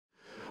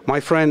My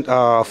friend,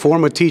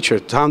 former teacher,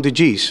 Tom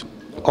DeGise,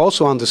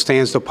 also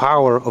understands the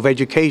power of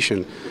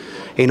education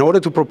in order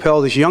to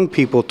propel these young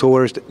people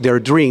towards their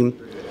dream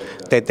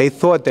that they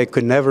thought they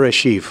could never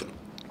achieve.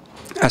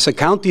 As a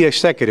county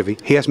executive,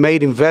 he has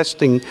made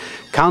investing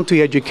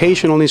county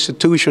educational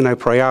institution a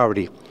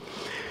priority.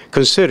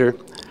 Consider,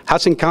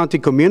 Hudson County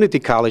Community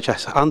College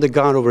has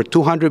undergone over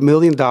 $200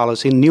 million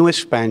in new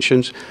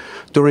expansions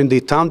during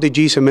the Tom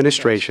DeGise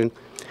administration.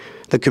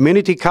 The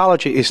community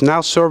college is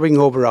now serving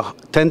over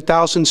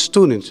 10,000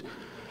 students,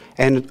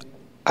 and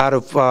out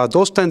of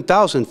those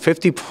 10,000,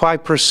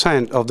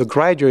 55% of the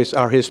graduates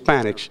are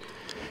Hispanics.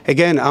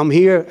 Again, I'm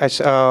here as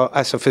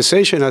a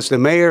physician, as the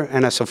mayor,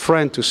 and as a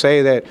friend to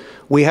say that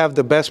we have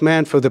the best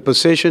man for the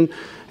position.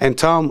 And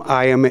Tom,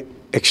 I am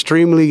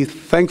extremely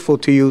thankful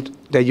to you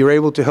that you're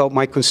able to help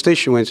my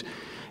constituents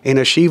in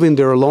achieving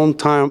their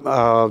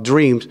long-time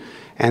dreams.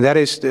 And that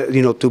is,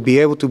 to be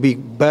able to be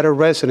better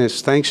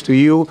residents thanks to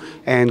you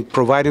and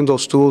providing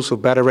those tools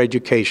of better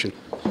education.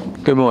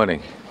 Good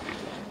morning.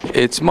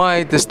 It's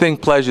my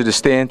distinct pleasure to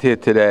stand here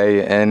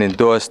today and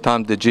endorse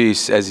Tom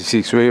DeGise as he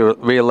seeks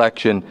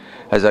re-election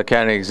as our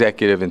county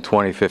executive in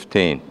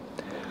 2015.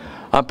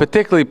 I'm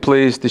particularly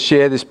pleased to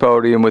share this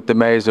podium with the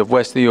mayors of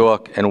West New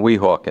York and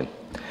Weehawken.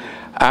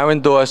 Our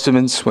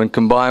endorsements, when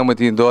combined with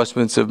the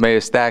endorsements of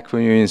Mayor Stack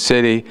from Union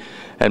City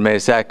and Mayor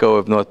Sacco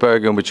of North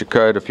Bergen, which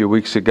occurred a few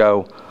weeks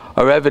ago,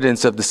 are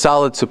evidence of the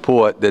solid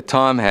support that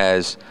Tom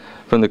has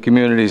from the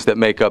communities that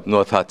make up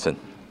North Hudson.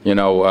 You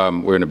know,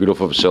 we're in a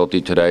beautiful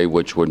facility today,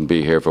 which wouldn't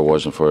be here if it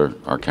wasn't for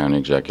our county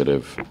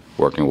executive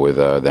working with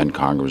then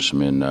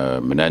Congressman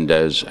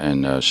Menendez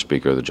and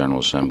Speaker of the General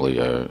Assembly,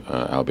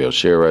 Albio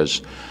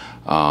Sierras.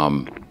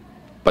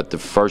 But the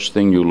first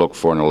thing you look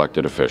for in an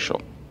elected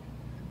official,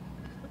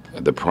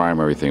 the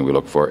primary thing we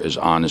look for, is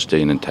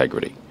honesty and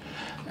integrity.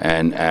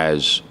 And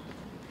as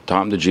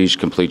Tom DeGise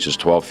completes his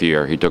 12th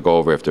year, he took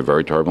over after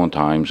very turbulent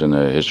times in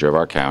the history of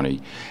our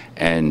county,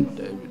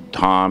 and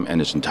Tom and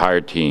his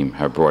entire team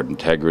have brought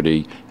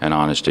integrity and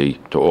honesty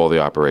to all the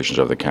operations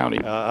of the county.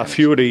 A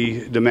few of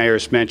the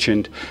mayors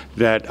mentioned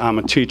that I'm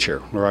a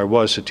teacher, or I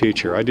was a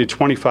teacher. I did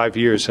 25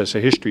 years as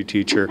a history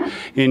teacher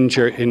in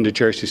the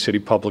Jersey City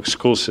public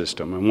school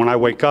system. And when I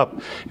wake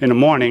up in the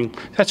morning,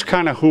 that's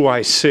kind of who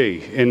I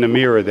see in the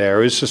mirror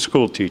there, is a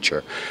school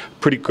teacher.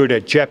 Pretty good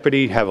at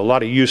Jeopardy, have a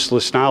lot of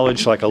useless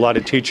knowledge like a lot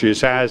of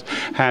teachers has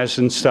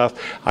and stuff.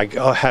 I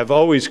have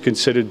always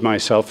considered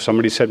myself,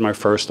 somebody said my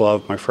first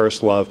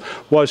love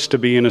was to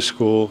be in a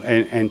school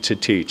and to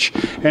teach.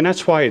 And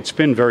that's why it's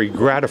been very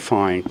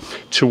gratifying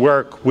to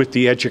work with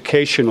the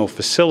educational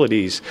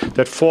facilities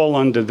that fall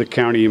under the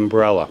county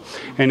umbrella,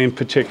 and in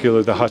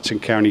particular the Hudson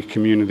County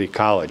Community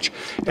College.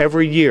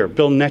 Every year,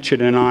 Bill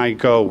Netchett and I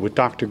go with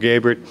Dr.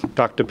 Gabert,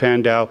 Dr.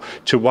 Pandow,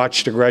 to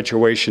watch the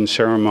graduation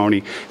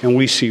ceremony, and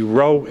we see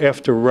row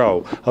after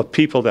row of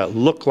people that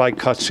look like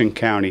Hudson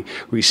County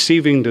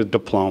receiving the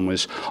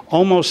diplomas.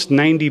 Almost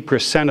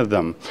 90% of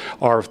them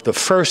are the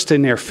first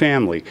in their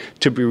family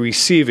to be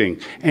receiving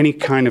any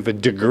kind of a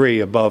degree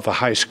above a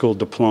high school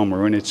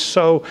diploma. And it's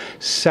so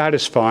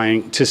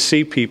satisfying to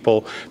see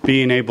people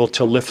being able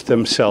to lift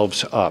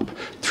themselves up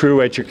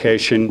through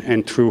education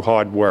and through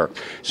hard work.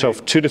 So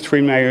to the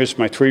three mayors,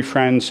 my three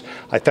friends,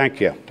 I thank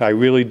you. I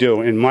really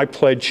do. And my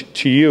pledge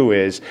to you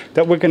is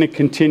that we're going to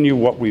continue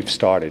what we've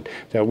started,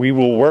 that we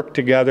will work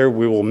together.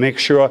 We will make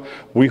sure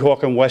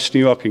Weehawken, West New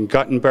York, and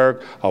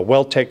Guttenberg are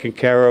well taken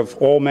care of.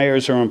 All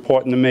mayors are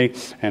important to me,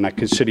 and I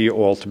consider you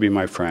all to be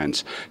my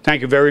friends.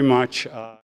 Thank you very much.